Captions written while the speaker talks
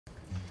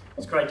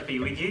It's great to be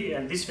with you,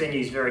 and this venue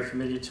is very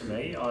familiar to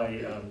me.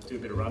 I do a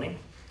bit of running.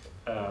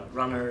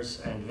 Runners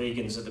and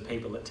vegans are the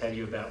people that tell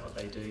you about what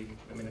they do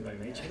the minute they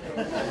meet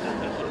you.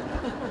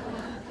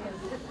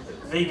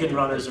 Vegan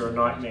runners are a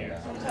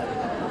nightmare.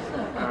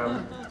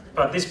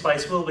 But this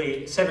place will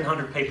be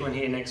 700 people in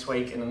here next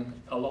week, and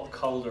a lot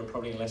colder,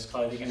 probably in less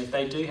clothing. And if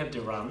they do have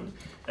to run,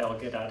 they'll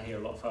get out here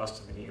a lot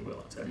faster than you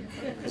will, I tell you,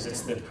 because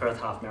it's the Perth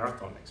Half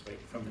Marathon next week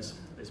from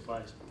this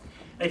place.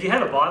 If you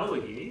have a Bible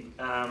with you,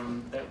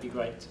 that would be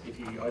great if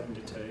you opened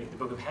it to the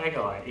book of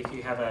Haggai. If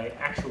you have an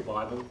actual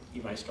Bible,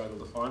 you may struggle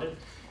to find it.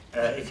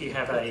 If you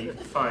have a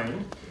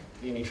phone,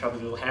 the only trouble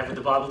you'll have with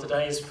the Bible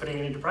today is putting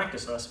it into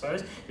practice, I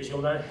suppose, because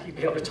you'll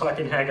be able to type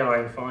in Haggai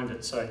and find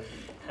it. So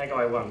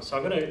Haggai 1. So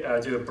I'm going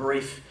to do a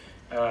brief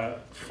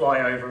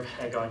flyover of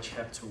Haggai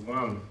chapter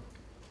 1,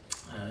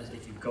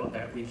 if you've got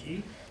that with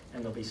you,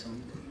 and there'll be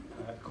some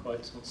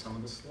quotes on some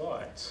of the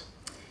slides.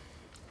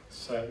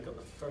 So we've got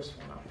the first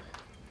one up.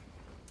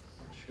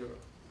 Sure.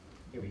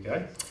 Here we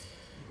go.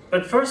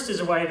 But first, as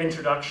a way of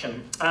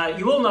introduction,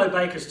 you all know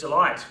Baker's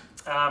Delight.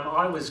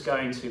 I was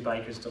going to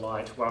Baker's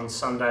Delight one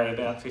Sunday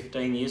about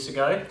 15 years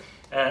ago.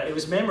 It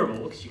was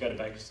memorable, because you go to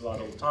Baker's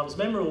Delight all the time. It was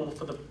memorable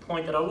for the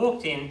point that I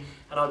walked in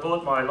and I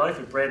bought my loaf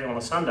of bread on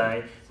a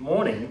Sunday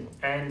morning,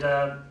 and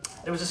there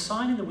was a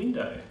sign in the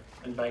window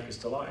in Baker's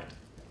Delight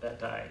that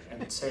day,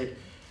 and it said,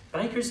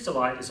 "Baker's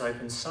Delight is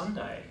open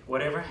Sunday.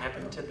 Whatever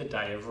happened to the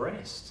day of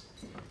rest?"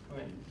 I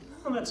went,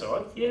 "Oh, that's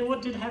odd. Yeah,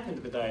 what did happen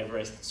to the day of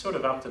rest?" It sort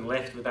of upped and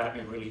left without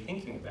me really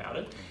thinking about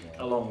it,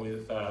 along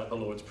with the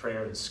Lord's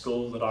Prayer in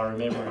school that I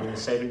remember in the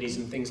 70s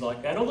and things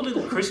like that. All the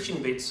little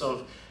Christian bits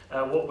of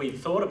what we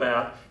thought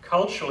about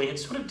culturally had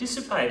sort of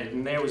dissipated,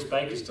 and there was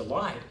Baker's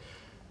Delight,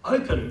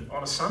 open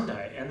on a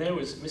Sunday, and there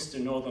was Mr.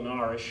 Northern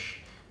Irish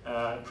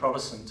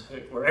Protestant,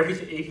 where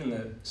everything, even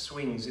the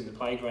swings in the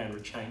playground were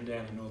chained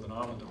down in Northern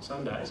Ireland on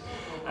Sundays,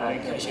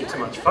 in case you had too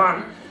much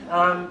fun.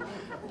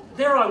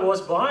 There I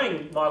was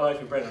buying my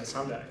loaf of bread on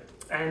Sunday,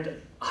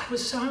 and I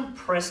was so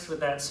impressed with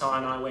that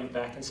sign, I went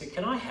back and said,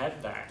 "Can I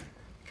have that?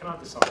 Can I have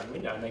the sign in the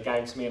window?" And they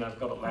gave it to me, and I've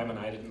got it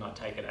laminated, and I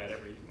take it out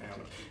every now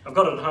and then. I've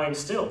got it at home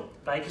still.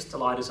 Baker's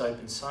Delight is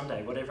open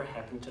Sunday. Whatever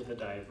happened to the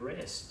day of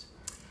rest?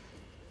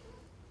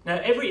 Now,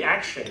 every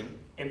action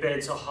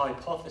embeds a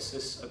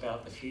hypothesis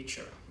about the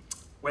future.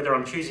 Whether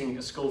I'm choosing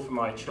a school for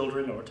my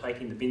children, or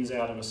taking the bins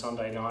out on a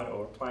Sunday night,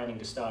 or planning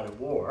to start a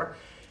war,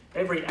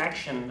 every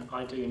action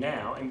I do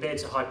now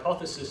embeds a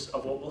hypothesis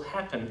of what will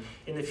happen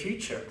in the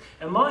future.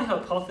 And my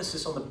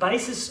hypothesis on the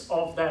basis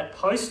of that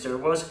poster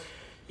was,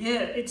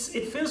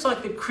 it feels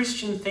like the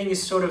Christian thing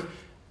is sort of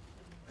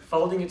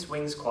folding its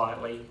wings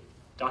quietly,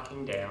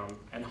 ducking down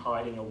and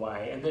hiding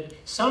away. And that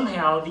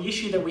somehow the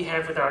issue that we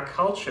have with our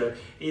culture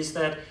is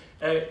that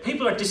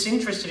people are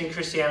disinterested in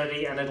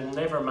Christianity, and it'll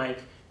never make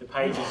the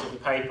pages of the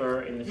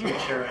paper in the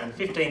future. And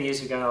 15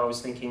 years ago I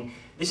was thinking,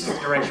 this is the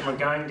direction we're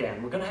going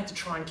down. We're going to have to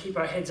try and keep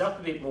our heads up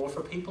a bit more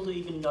for people to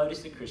even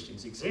notice that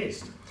Christians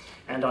exist.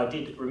 And I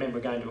did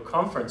remember going to a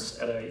conference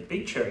at a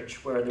big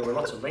church where there were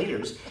lots of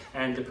leaders,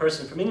 and the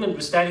person from England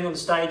was standing on the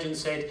stage and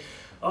said,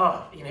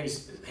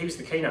 he was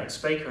the keynote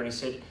speaker, and he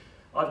said,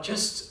 "I've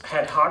just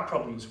had heart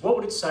problems. What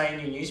would it say in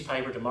your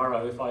newspaper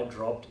tomorrow if I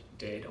dropped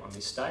dead on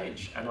this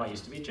stage?" And I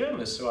used to be a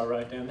journalist, so I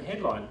wrote down the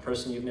headline,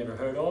 "Person you've never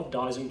heard of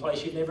dies in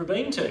place you've never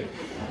been to."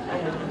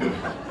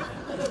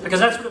 Because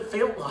that's what it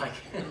felt like.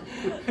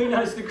 Who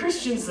knows the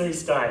Christians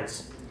these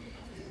days?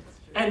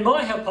 And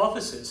my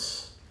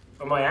hypothesis,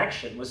 or my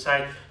action, was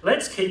saying,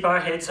 let's keep our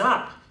heads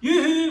up.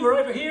 Yoo-hoo, we're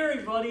over here,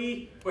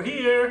 everybody. We're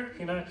here.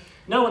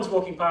 No one's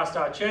walking past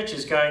our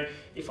churches going,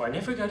 if I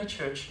never go to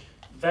church,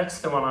 that's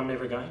the one I'm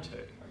never going to.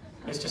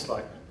 It's just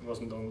like it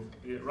wasn't on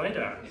the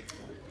radar.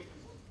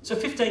 So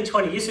 15,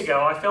 20 years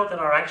ago, I felt that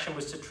our action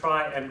was to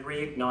try and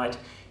reignite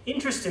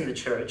interest in the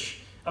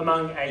church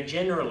among a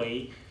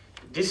generally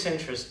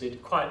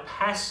disinterested, quite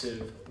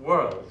passive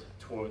world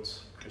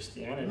towards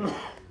Christianity.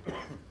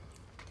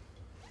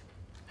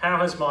 How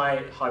has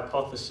my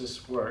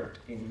hypothesis worked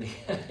in the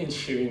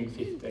ensuing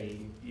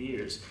 15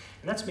 years?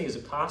 And that's me as a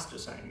pastor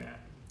saying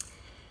that.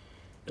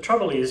 The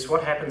trouble is,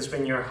 what happens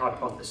when your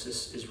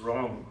hypothesis is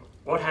wrong?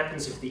 What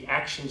happens if the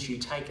actions you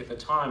take at the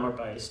time are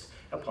based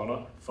upon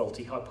a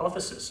faulty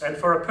hypothesis? And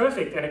for a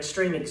perfect and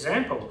extreme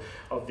example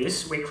of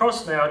this, we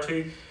cross now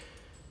to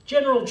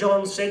General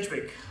John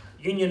Sedgwick,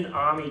 Union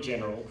Army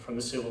general from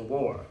the Civil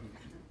War.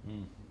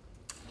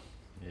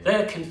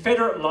 Their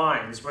Confederate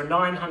lines were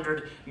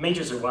 900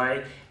 metres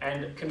away,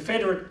 and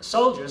Confederate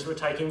soldiers were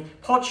taking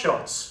pot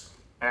shots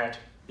at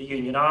the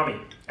Union Army.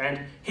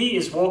 And he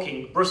is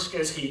walking, brisk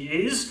as he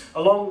is,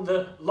 along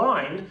the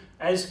line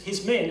as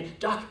his men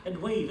duck and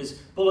weave as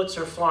bullets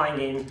are flying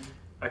in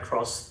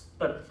across,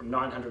 but from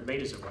 900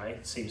 metres away,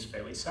 it seems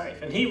fairly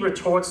safe. And he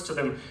retorts to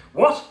them,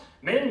 "What?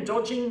 Men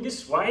dodging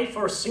this way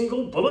for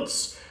single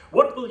bullets?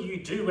 What will you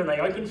do when they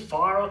open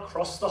fire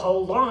across the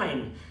whole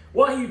line?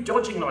 Why are you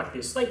dodging like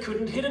this? They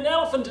couldn't hit an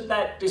elephant at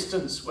that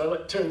distance." Well,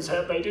 it turns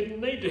out they didn't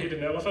need to hit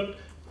an elephant.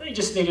 They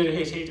just needed to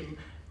hit him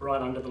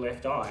right under the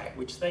left eye,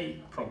 which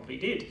they promptly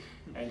did,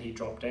 and he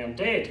dropped down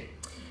dead.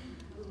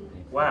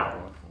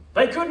 Wow,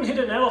 they couldn't hit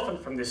an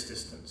elephant from this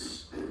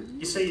distance.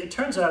 You see, it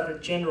turns out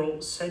that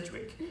General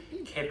Sedgwick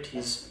kept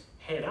his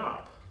head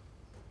up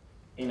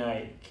in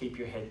a keep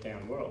your head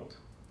down world.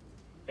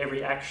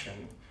 Every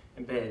action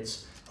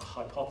embeds a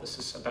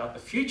hypothesis about the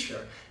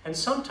future, and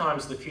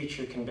sometimes the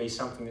future can be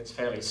something that's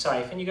fairly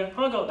safe, and you go,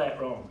 I got that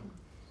wrong.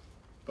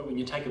 But when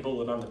you take a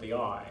bullet under the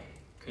eye,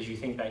 because you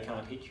think they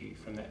can't hit you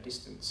from that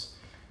distance,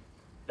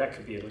 that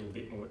could be a little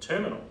bit more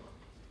terminal.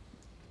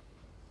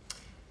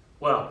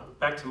 Well,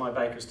 back to my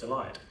baker's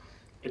delight.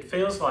 It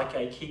feels like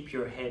a keep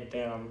your head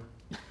down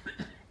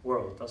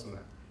world, doesn't it?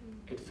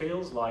 It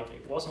feels like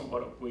it wasn't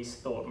what we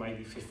thought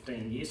maybe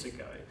 15 years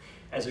ago.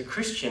 As a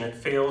Christian, it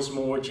feels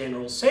more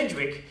General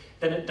Sedgwick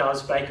than it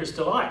does Baker's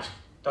Delight,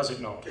 does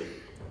it not?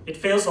 It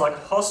feels like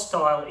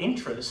hostile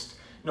interest,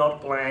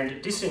 not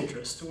bland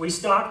disinterest. We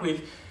start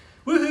with,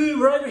 woohoo,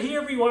 we're over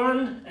here,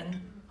 everyone,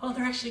 and oh,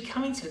 they're actually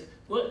coming to,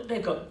 well,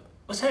 they've got,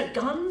 what's that,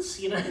 guns?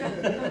 You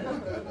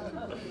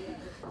know?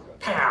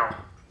 Pow!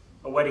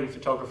 A wedding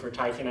photographer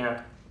taken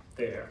out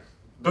there.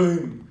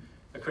 Boom!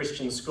 A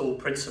Christian school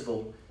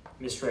principal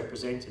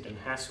misrepresented and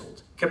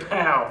hassled.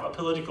 Kapow! A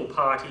political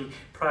party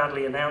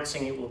proudly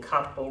announcing it will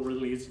cut all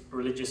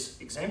religious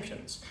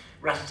exemptions.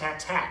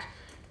 Rat-a-tat-tat!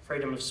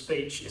 Freedom of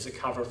speech is a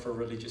cover for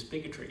religious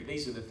bigotry.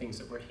 These are the things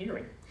that we're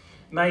hearing.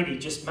 Maybe,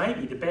 just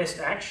maybe, the best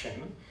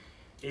action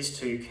is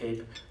to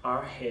keep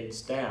our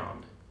heads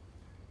down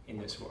in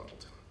this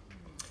world.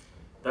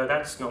 Though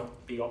that's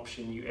not the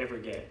option you ever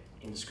get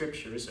in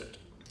Scripture, is it?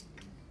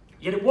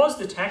 Yet it was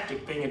the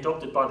tactic being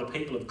adopted by the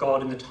people of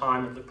God in the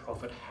time of the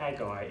prophet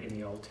Haggai in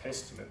the Old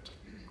Testament.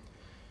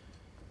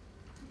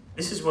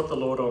 This is what the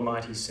Lord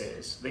Almighty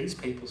says. These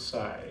people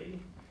say,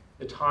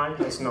 the time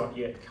has not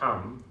yet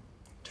come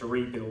to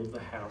rebuild the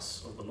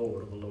house of the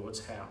Lord, or the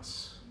Lord's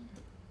house.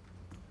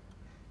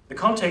 The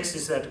context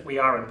is that we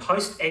are in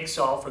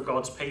post-exile for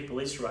God's people,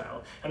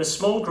 Israel, and a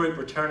small group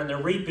return and they're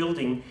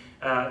rebuilding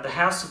the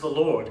house of the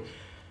Lord.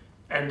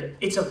 And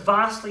it's a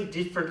vastly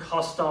different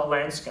hostile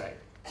landscape.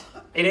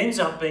 It ends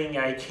up being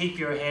a keep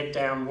your head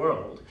down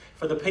world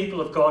for the people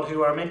of God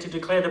who are meant to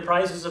declare the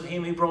praises of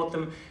him who brought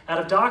them out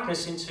of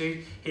darkness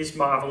into his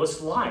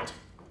marvellous light.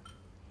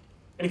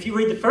 And if you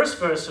read the first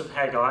verse of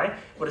Haggai,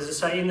 what does it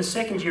say? In the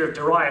second year of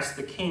Darius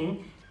the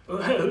king,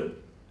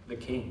 the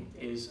king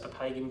is a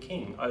pagan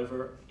king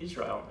over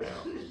Israel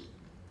now.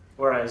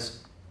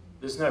 Whereas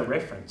there's no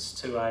reference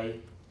to a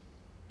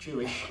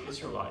Jewish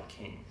Israelite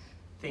king.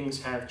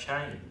 Things have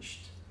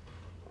changed.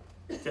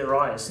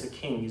 Darius the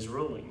king is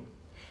ruling.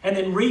 And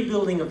then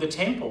rebuilding of the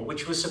temple,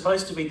 which was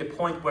supposed to be the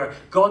point where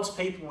God's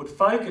people would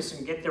focus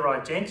and get their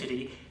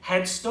identity,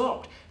 had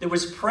stopped. There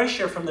was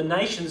pressure from the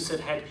nations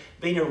that had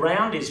been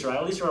around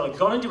Israel. Israel had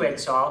gone into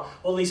exile.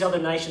 All these other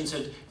nations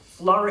had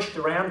flourished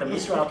around them.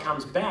 Israel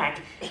comes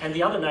back, and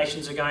the other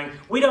nations are going,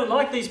 we don't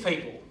like these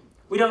people.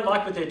 We don't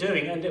like what they're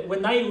doing. And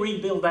when they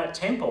rebuild that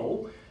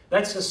temple,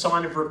 that's a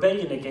sign of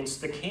rebellion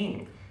against the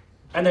king.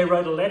 And they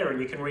wrote a letter, and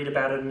you can read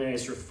about it in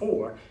Ezra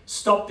 4,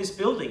 stop this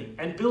building.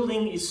 And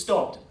building is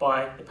stopped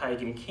by the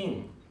pagan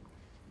king.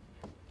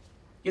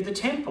 Yet the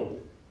temple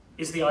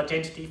is the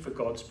identity for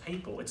God's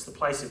people. It's the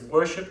place of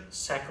worship,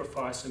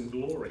 sacrifice, and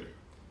glory.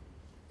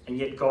 And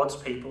yet God's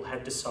people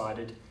have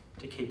decided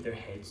to keep their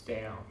heads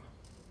down.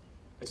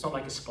 Let's not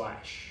make a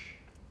splash.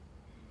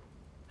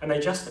 And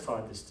they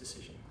justified this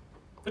decision.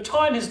 The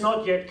time has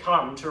not yet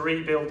come to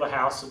rebuild the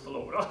house of the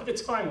Lord. Oh, the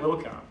time will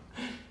come.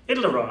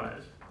 It'll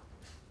arrive.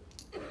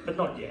 But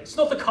not yet. It's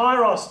not the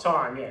Kairos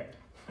time yet.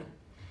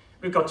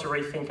 We've got to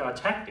rethink our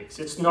tactics.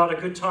 It's not a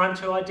good time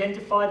to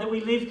identify that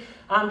we live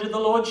under the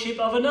lordship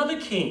of another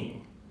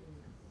king.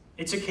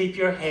 It's a keep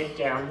your head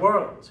down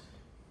world.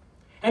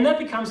 And that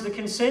becomes the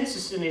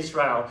consensus in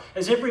Israel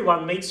as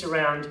everyone meets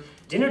around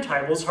dinner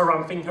tables,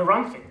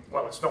 harumphing.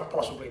 Well, it's not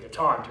possibly the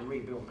time to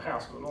rebuild the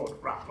house of the Lord.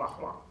 Rah, rah,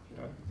 rah, you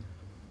know.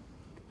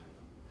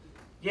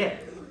 Yeah.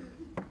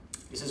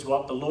 This is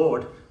what the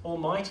Lord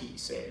Almighty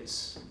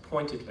says,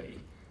 pointedly.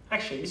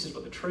 Actually, this is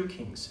what the true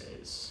king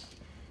says.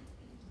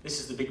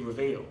 This is the big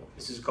reveal.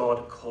 This is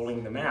God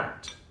calling them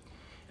out.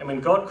 And when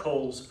God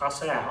calls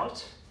us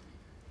out,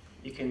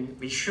 you can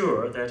be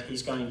sure that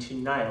he's going to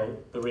nail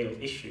the real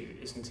issue,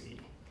 isn't he?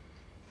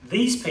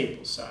 These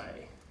people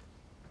say,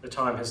 the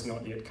time has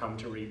not yet come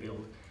to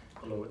rebuild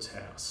the Lord's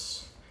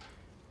house.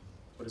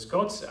 What does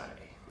God say?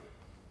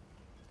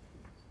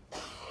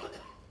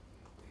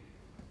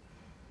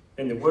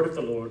 Then the word of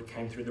the Lord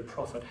came through the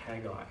prophet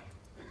Haggai.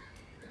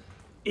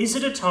 Is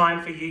it a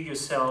time for you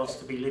yourselves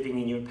to be living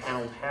in your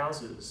panelled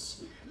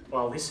houses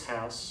while this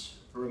house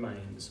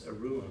remains a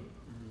ruin?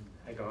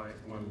 Haggai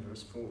 1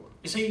 verse 4.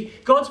 You see,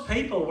 God's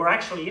people were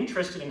actually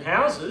interested in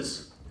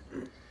houses,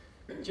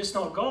 just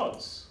not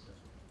God's.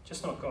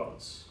 Just not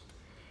God's.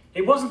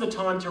 It wasn't the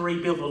time to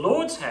rebuild the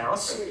Lord's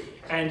house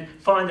and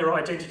find their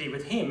identity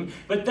with him,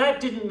 but that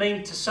didn't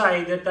mean to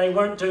say that they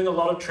weren't doing a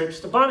lot of trips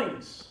to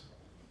Bunnings.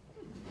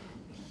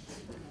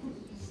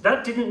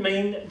 That didn't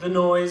mean the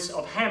noise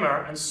of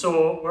hammer and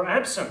saw were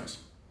absent.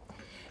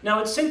 No,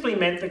 it simply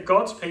meant that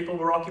God's people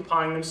were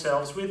occupying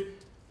themselves with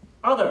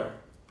other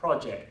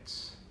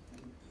projects.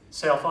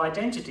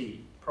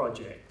 self-identity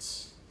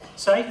projects,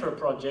 safer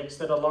projects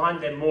that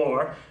aligned them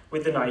more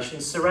with the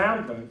nations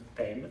surrounding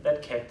them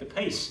that kept the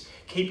peace,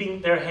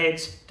 keeping their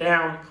heads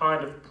down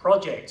kind of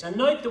projects. And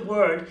note the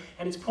word,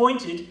 and it's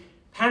pointed,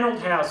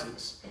 panelled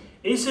houses.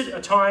 Is it a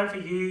time for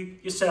you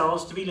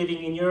yourselves to be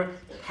living in your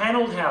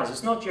panelled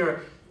houses, not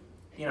your,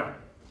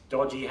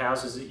 dodgy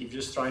houses that you've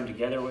just thrown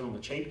together on the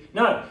cheap?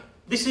 No,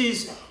 this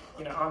is,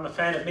 I'm a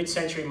fan of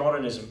mid-century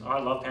modernism. I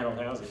love panelled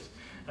houses,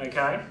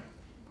 okay?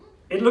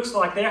 It looks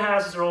like their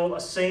houses are all a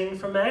scene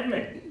from Mad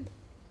Men.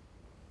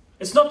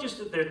 It's not just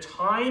that their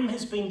time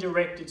has been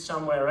directed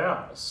somewhere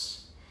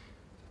else,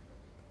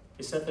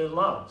 it's that their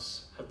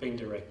loves have been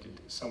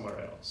directed somewhere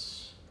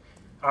else.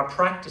 Our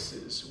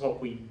practices, what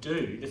we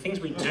do, the things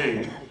we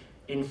do,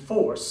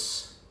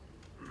 enforce,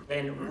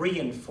 then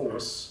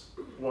reinforce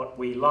what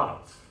we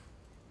love.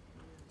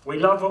 We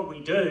love what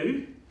we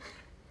do,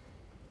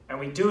 and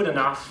we do it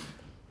enough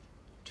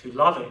to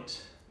love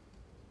it.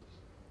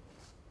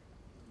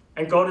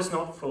 And God is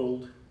not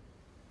fooled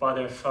by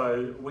their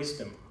faux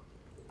wisdom.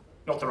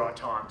 Not the right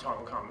time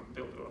will come,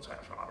 build God's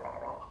house, rah, rah,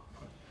 rah.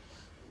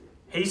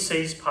 He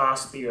sees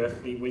past the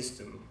earthly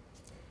wisdom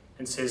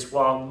and says,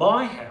 while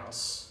my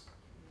house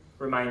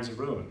remains a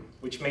ruin,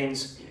 which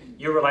means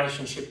your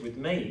relationship with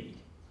me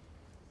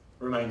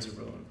remains a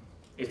ruin.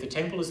 If the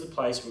temple is the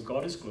place where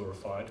God is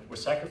glorified, where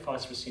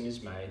sacrifice for sin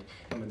is made,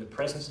 and when the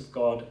presence of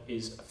God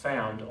is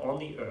found on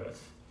the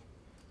earth,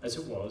 as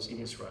it was in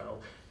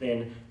Israel,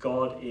 then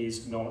God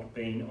is not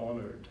being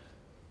honoured.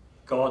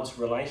 God's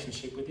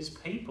relationship with his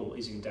people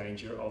is in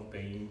danger of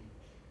being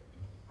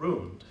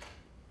ruined.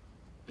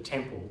 The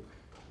temple,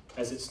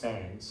 as it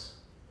stands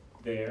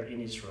there in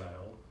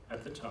Israel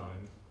at the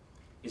time,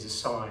 is a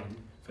sign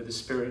for the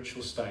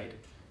spiritual state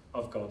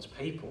of God's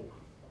people,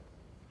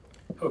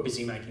 who are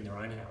busy making their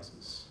own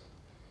houses,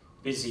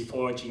 busy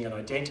forging an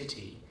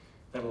identity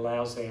that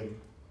allows them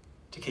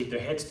to keep their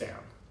heads down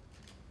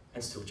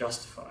and still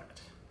justify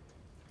it.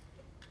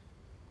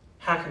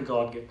 How can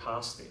God get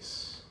past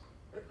this?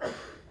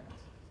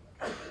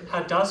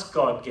 How does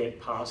God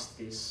get past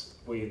this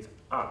with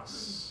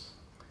us?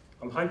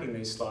 I'm hoping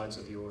these slides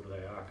are the order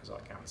they are, because I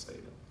can't see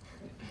them.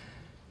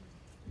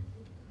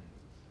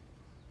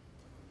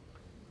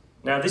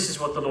 Now, this is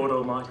what the Lord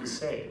Almighty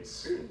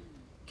says.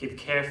 Give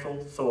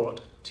careful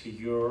thought to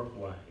your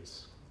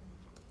ways.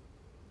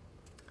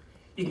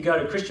 You can go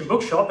to a Christian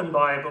bookshop and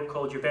buy a book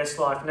called Your Best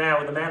Life Now,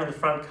 with a man on the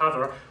front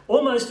cover,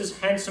 almost as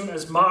handsome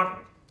as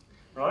Martin,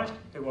 right?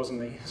 Who was in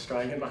the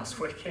Australian last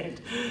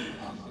weekend.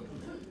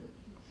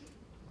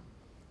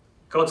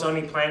 God's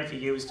only plan for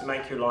you is to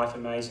make your life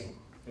amazing,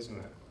 isn't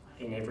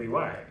it? In every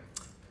way.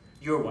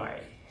 Your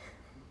way.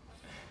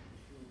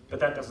 But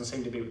that doesn't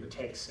seem to be what the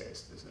text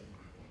says, does it?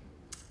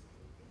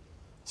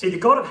 See, the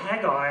God of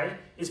Haggai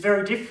is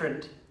very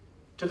different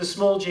to the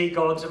small g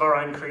gods of our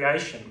own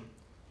creation.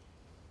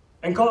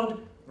 And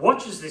God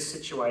watches this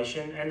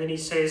situation, and then he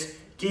says,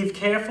 give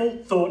careful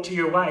thought to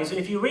your ways. And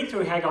if you read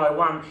through Haggai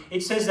 1,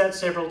 it says that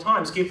several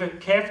times. Give a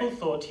careful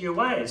thought to your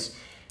ways.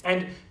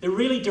 And the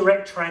really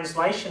direct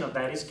translation of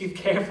that is give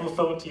careful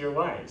thought to your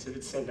ways, if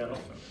it's said that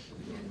often.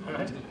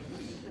 Right?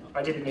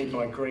 I didn't need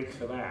my Greek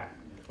for that,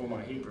 or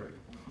my Hebrew.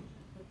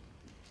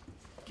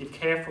 Give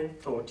careful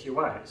thought to your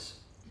ways.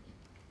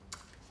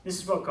 This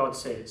is what God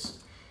says.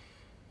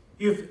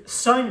 You've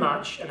sown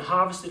much and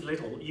harvested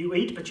little. You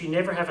eat, but you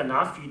never have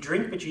enough. You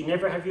drink, but you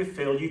never have your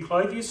fill. You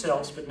clothe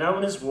yourselves, but no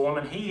one is warm.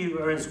 And he who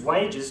earns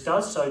wages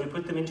does so to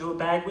put them into a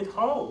bag with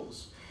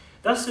holes.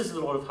 Thus says the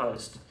Lord of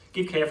hosts,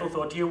 give careful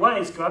thought to your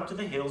ways. Go up to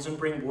the hills and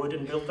bring wood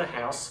and build the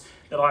house,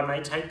 that I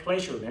may take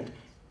pleasure in it,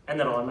 and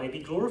that I may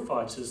be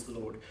glorified, says the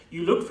Lord.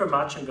 You looked for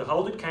much, and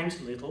behold, it came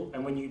to little.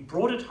 And when you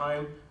brought it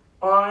home,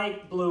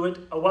 I blew it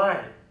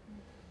away.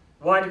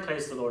 Why,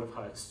 declares the Lord of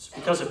hosts?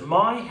 Because of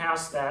my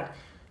house that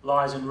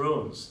lies in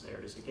ruins. There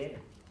it is again.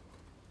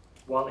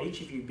 While each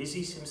of you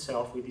busies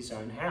himself with his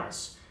own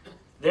house.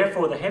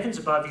 Therefore the heavens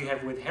above you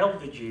have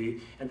withheld the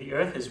dew, and the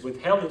earth has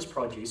withheld its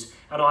produce,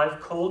 and I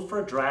have called for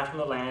a drought on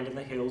the land and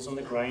the hills, on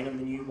the grain and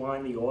the new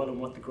wine, the oil,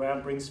 and what the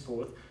ground brings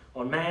forth,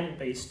 on man and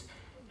beast,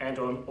 and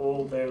on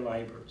all their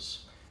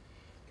labours.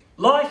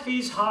 Life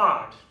is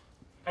hard.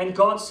 And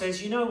God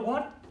says, you know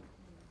what?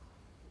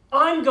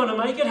 I'm going to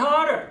make it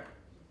harder.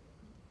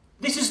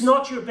 This is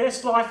not your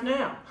best life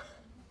now.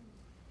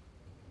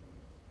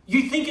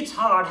 You think it's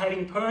hard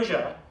having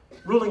Persia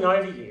ruling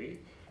over you,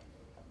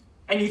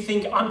 and you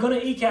think, I'm going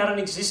to eke out an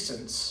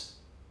existence,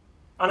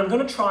 and I'm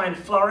going to try and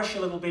flourish a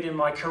little bit in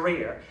my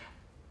career,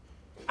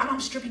 and I'm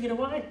stripping it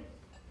away.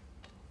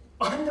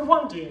 I'm the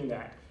one doing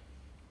that.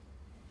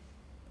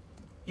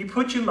 You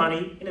put your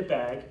money in a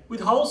bag with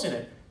holes in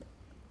it,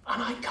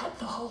 and I cut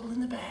the hole in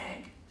the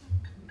bag.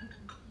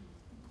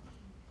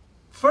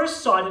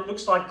 First sight, it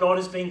looks like God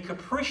is being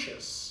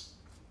capricious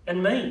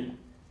and mean.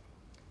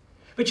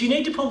 But you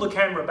need to pull the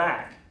camera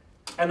back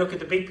and look at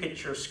the big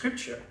picture of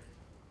Scripture.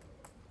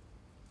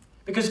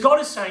 Because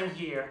God is saying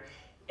here,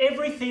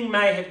 everything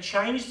may have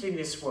changed in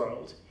this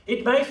world.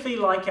 It may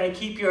feel like a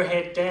keep your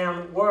head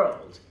down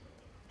world.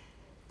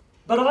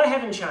 But I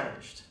haven't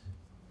changed.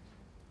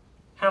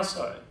 How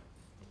so?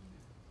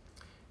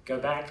 Go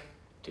back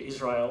to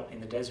Israel in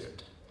the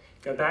desert.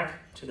 Go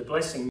back to the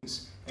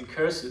blessings and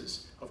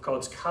curses of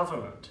God's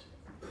covenant,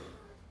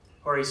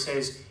 where he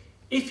says,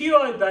 if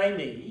you obey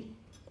me,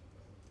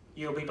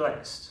 you'll be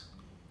blessed.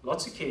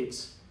 Lots of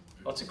kids,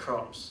 lots of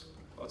crops,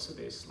 lots of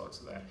this, lots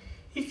of that.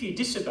 If you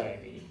disobey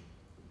me,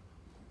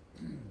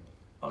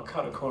 I'll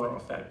cut a corner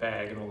off that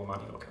bag and all the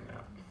money will come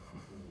out.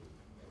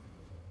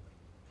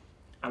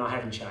 And I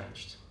haven't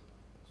changed.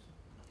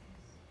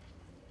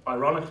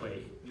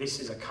 Ironically, this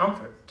is a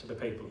comfort to the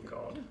people of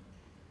God,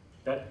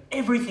 that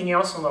everything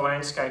else on the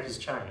landscape has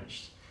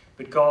changed,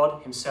 but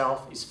God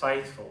himself is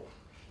faithful.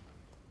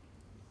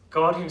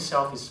 God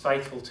himself is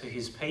faithful to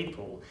his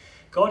people.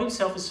 God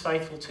himself is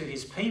faithful to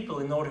his people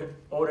in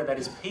order that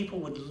his people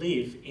would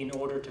live in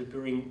order to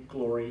bring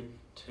glory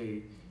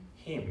to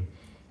him.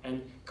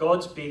 And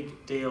God's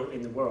big deal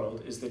in the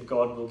world is that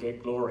God will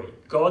get glory.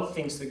 God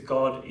thinks that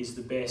God is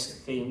the best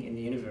thing in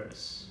the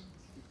universe.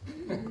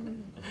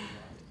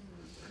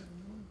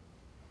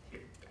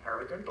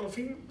 Arrogant of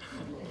him?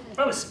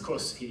 Well, yes, of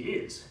course he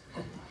is.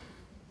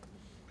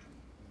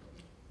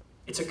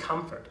 It's a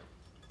comfort.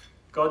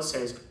 God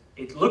says,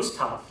 it looks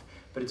tough,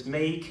 but it's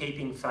me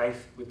keeping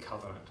faith with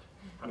covenant.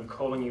 I'm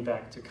calling you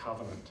back to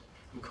covenant.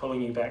 I'm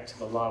calling you back to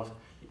the love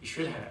that you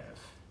should have.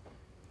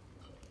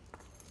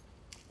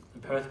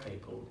 The Perth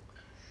people,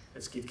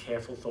 let's give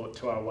careful thought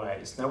to our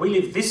ways. Now, we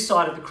live this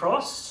side of the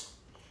cross.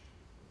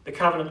 The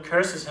covenant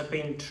curses have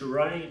been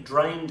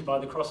drained by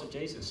the cross of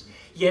Jesus.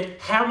 Yet,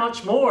 how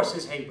much more,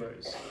 says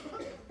Hebrews?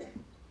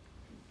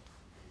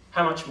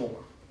 How much more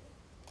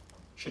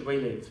should we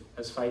live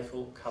as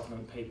faithful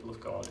covenant people of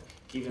God,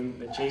 given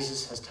that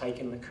Jesus has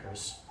taken the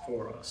curse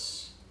for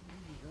us?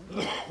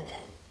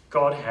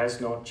 God has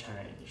not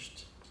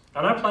changed.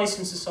 And our place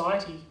in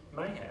society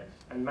may have,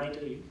 and may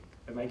do,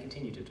 and may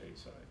continue to do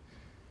so.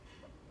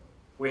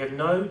 We have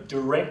no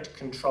direct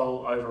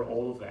control over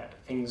all of that.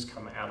 Things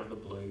come out of the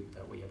blue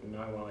that we have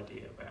no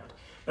idea about.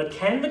 But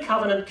can the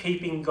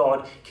covenant-keeping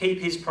God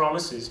keep his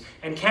promises?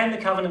 And can the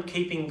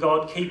covenant-keeping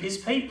God keep his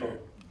people?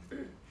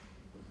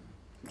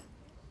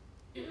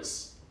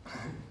 Yes.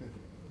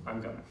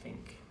 I'm going to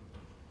think.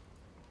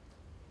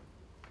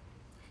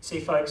 See,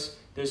 folks,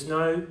 there's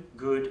no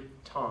good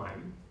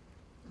time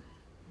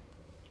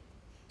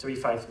to be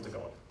faithful to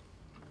God.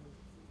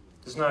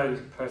 There's no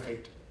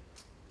perfect,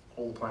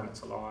 all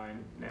planets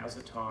align, now's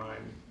the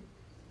time.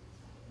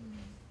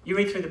 You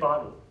read through the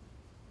Bible.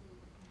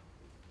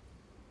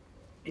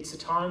 It's the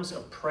times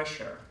of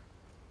pressure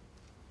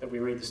that we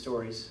read the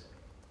stories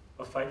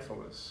of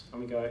faithfulness.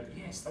 And we go,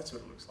 yes, that's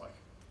what it looks like.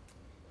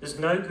 There's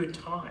no good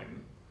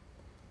time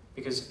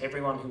because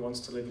everyone who wants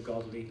to live a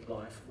godly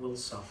life will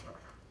suffer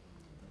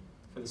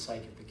for the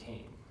sake of the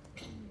King.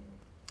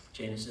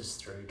 Genesis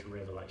through to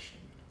Revelation.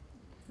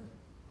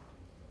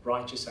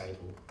 Righteous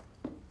Abel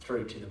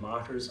through to the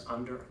martyrs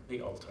under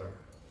the altar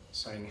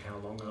saying, how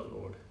long, O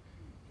Lord,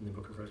 in the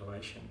book of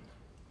Revelation.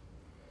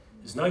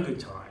 There's no good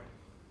time,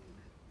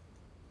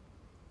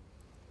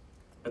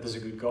 but there's a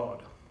good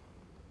God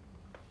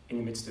in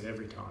the midst of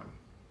every time.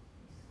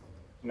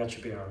 And that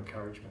should be our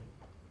encouragement.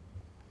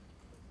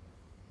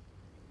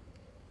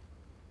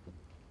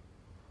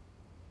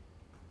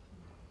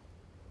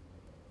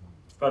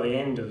 By the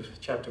end of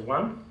chapter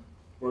 1,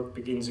 work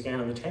begins again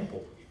in the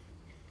temple.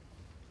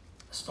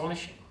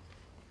 Astonishing.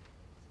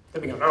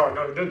 They've been going, oh,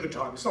 no, no good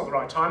time, it's not the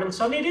right time, and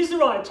suddenly it is the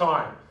right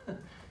time.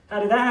 How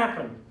did that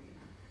happen?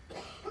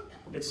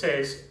 It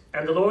says,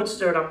 and the Lord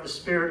stirred up the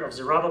spirit of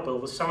Zerubbabel,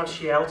 the son of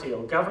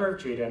Shealtiel, governor of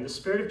Judah, and the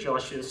spirit of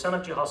Joshua, the son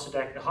of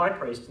Jehozadak, the high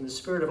priest, and the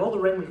spirit of all the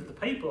remnant of the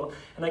people,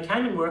 and they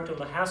came and worked on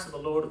the house of the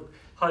Lord of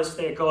hosts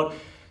their God.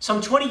 Some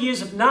 20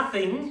 years of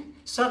nothing,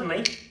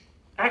 suddenly,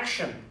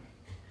 action.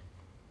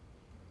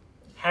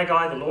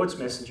 Haggai, the Lord's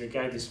messenger,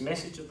 gave this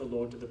message of the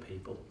Lord to the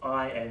people.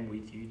 I am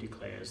with you,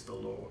 declares the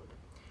Lord.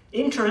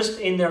 Interest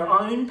in their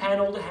own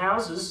panelled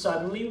houses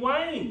suddenly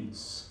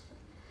wanes.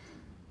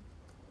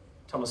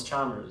 Thomas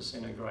Chalmers,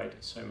 in a great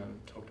sermon,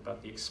 talked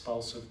about the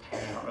expulsive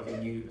power of a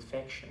new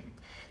affection.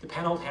 The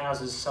panelled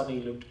houses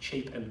suddenly looked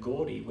cheap and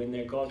gaudy when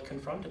their God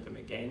confronted them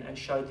again and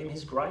showed them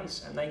his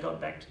grace, and they got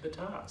back to the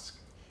task.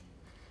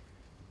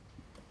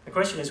 The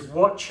question is,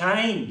 what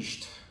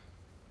changed?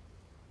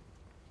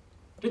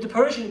 Did the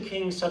Persian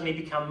king suddenly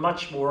become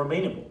much more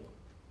amenable?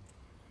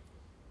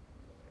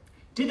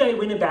 Did they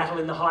win a battle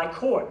in the High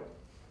Court?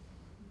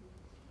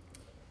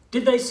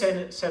 Did they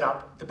set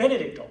up the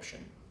Benedict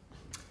option?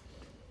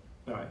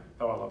 No,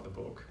 though I love the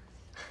book.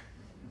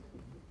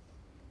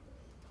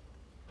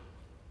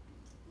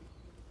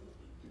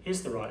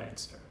 Here's the right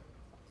answer.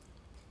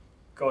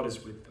 God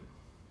is with them.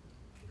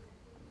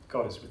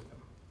 God is with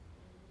them.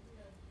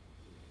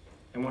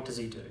 And what does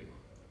he do?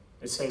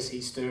 It says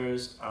he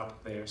stirs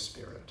up their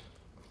spirit.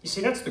 You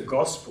see, that's the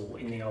gospel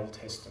in the Old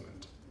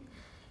Testament.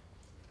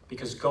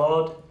 Because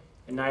God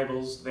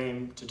enables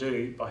them to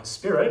do by his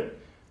Spirit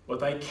what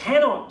they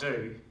cannot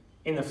do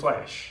in the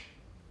flesh.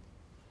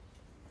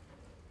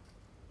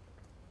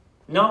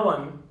 No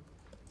one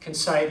can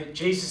say that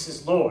Jesus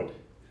is Lord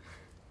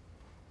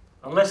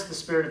unless the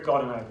Spirit of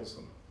God enables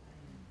them.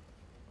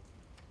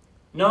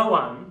 No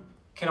one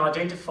can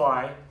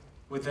identify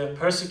with the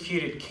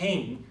persecuted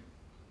king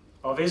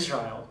of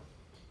Israel,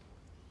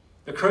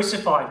 the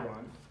crucified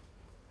one,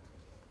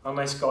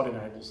 unless God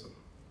enables them.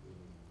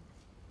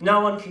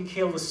 No one can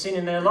kill the sin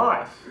in their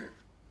life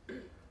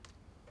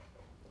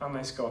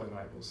unless God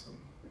enables them.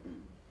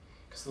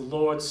 Because the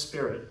Lord's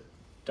Spirit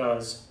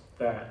does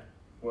that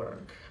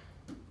work.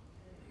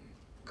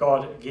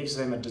 God gives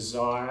them a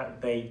desire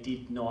they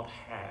did not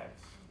have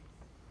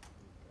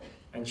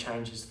and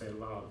changes their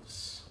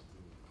loves.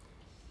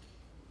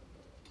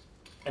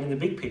 And in the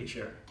big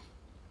picture,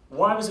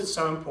 why was it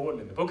so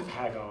important in the book of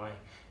Haggai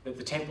that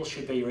the temple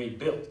should be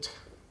rebuilt,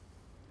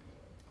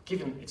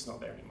 given it's not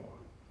there anymore?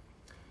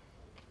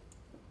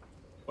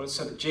 Well, it's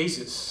so that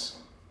Jesus,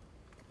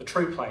 the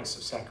true place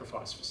of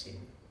sacrifice for sin,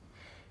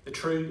 the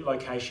true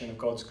location of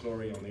God's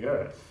glory on the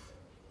earth,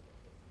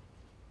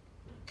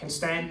 can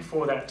stand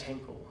before that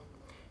temple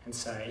and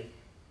say,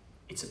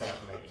 it's about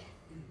me.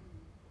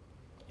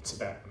 It's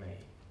about me.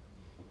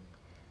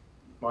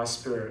 My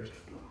Spirit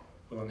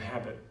will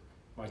inhabit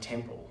my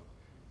temple,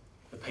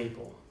 the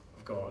people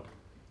of God,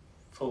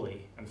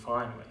 fully and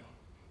finally.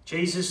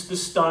 Jesus, the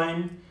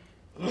stone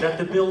that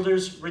the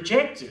builders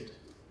rejected,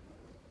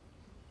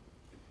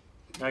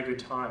 no good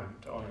time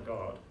to honour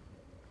God,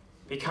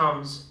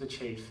 becomes the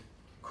chief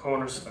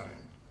cornerstone.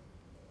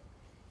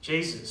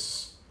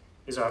 Jesus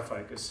is our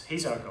focus.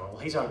 He's our goal.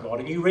 He's our God.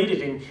 And you read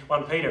it in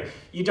 1 Peter.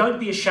 You don't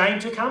be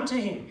ashamed to come to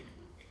him.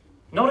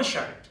 Not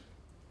ashamed.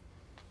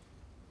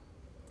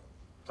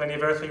 Plenty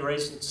of earthly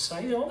reasons to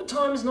say, oh, the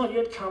time has not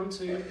yet come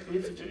to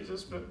live for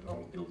Jesus, but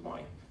I'll build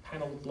my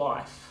panelled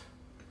life.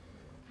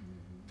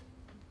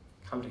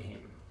 Come to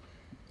him,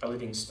 a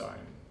living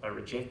stone, though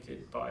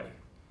rejected by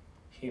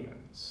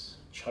humans,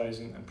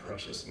 chosen and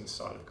precious in the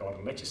sight of God,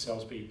 and let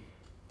yourselves be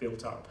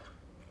built up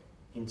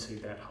into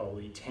that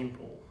holy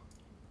temple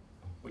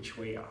which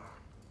we are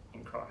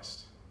in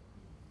Christ.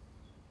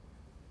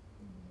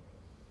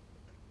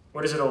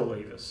 Where does it all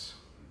leave us?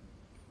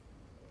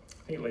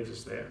 I think it leaves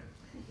us there.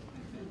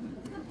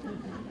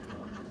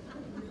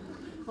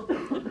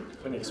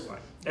 Let me explain.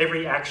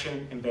 Every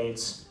action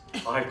embeds a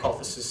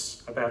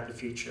hypothesis about the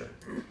future.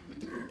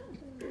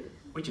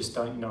 We just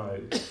don't know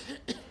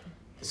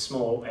the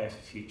small f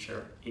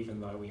future,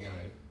 even though we know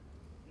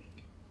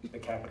the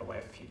capital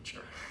F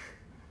future.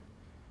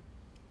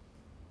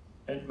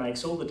 It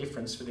makes all the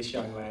difference for this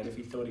young lad if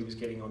he thought he was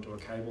getting onto a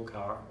cable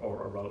car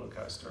or a roller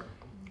coaster,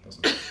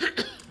 doesn't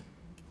it?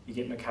 You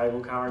get in a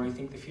cable car and you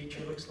think the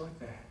future looks like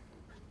that.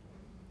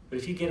 But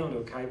if you get onto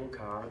a cable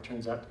car, it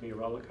turns out to be a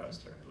roller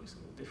coaster. It looks a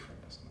little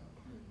different, doesn't it?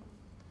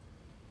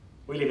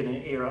 We live in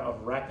an era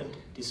of rapid,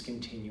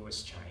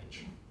 discontinuous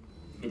change.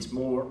 It's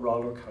more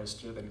roller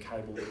coaster than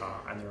cable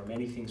car, and there are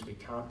many things we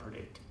can't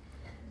predict,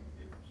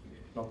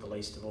 not the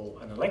least of all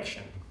an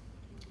election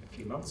a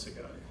few months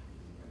ago.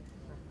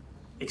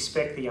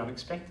 Expect the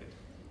unexpected.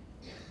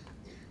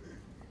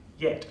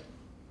 Yet,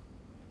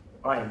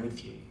 I am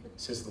with you,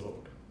 says the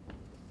Lord.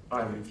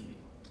 I am with you.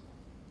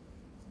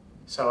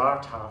 So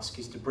our task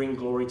is to bring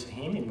glory to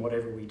him in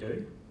whatever we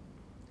do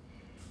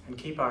and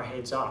keep our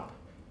heads up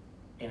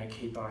in a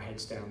keep our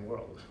heads down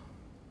world.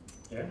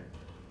 Yeah?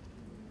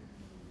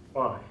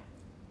 Why?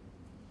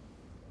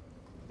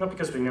 Not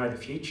because we know the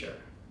future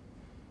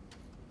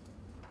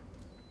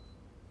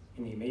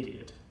in the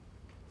immediate,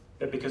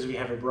 but because we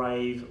have a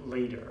brave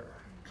leader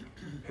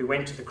who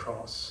went to the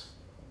cross,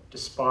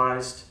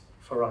 despised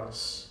for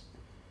us,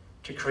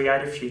 to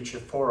create a future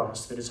for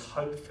us that is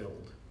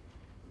hope-filled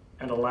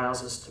and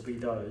allows us to be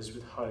those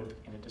with hope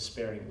in a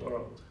despairing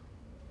world.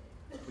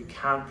 We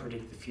can't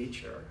predict the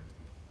future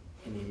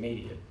in the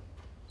immediate,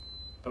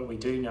 but we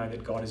do know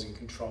that God is in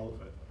control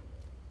of it.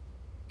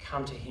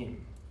 Come to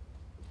him.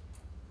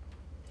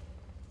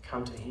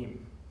 Come to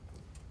him.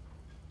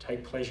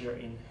 Take pleasure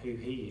in who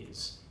he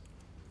is,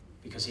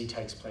 because he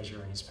takes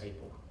pleasure in his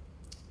people.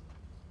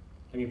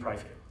 Let me pray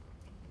for you.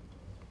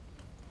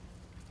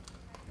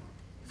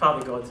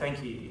 Father God,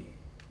 thank you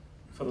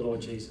for the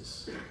Lord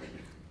Jesus,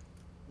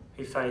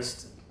 who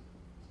faced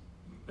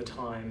the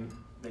time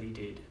that he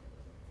did,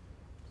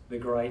 the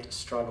great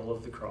struggle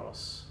of the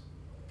cross,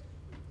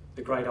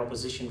 the great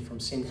opposition from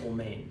sinful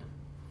men.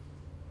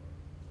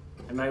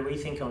 And may we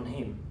think on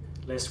him,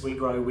 lest we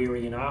grow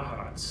weary in our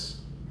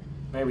hearts.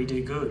 May we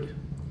do good.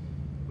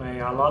 May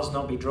our lives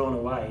not be drawn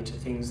away to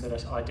things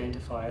that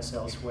identify us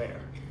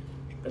elsewhere,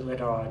 but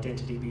let our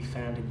identity be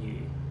found in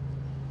you.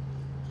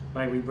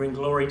 May we bring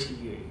glory to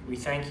you. We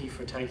thank you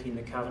for taking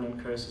the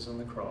covenant curses on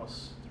the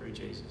cross through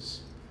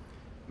Jesus.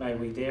 May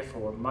we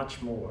therefore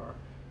much more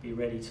be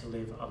ready to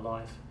live a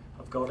life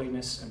of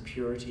godliness and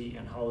purity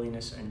and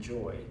holiness and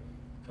joy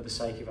for the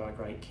sake of our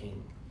great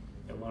King,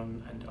 the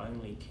one and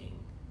only King,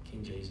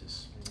 King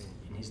Jesus.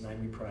 In his name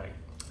we pray.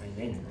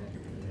 Amen.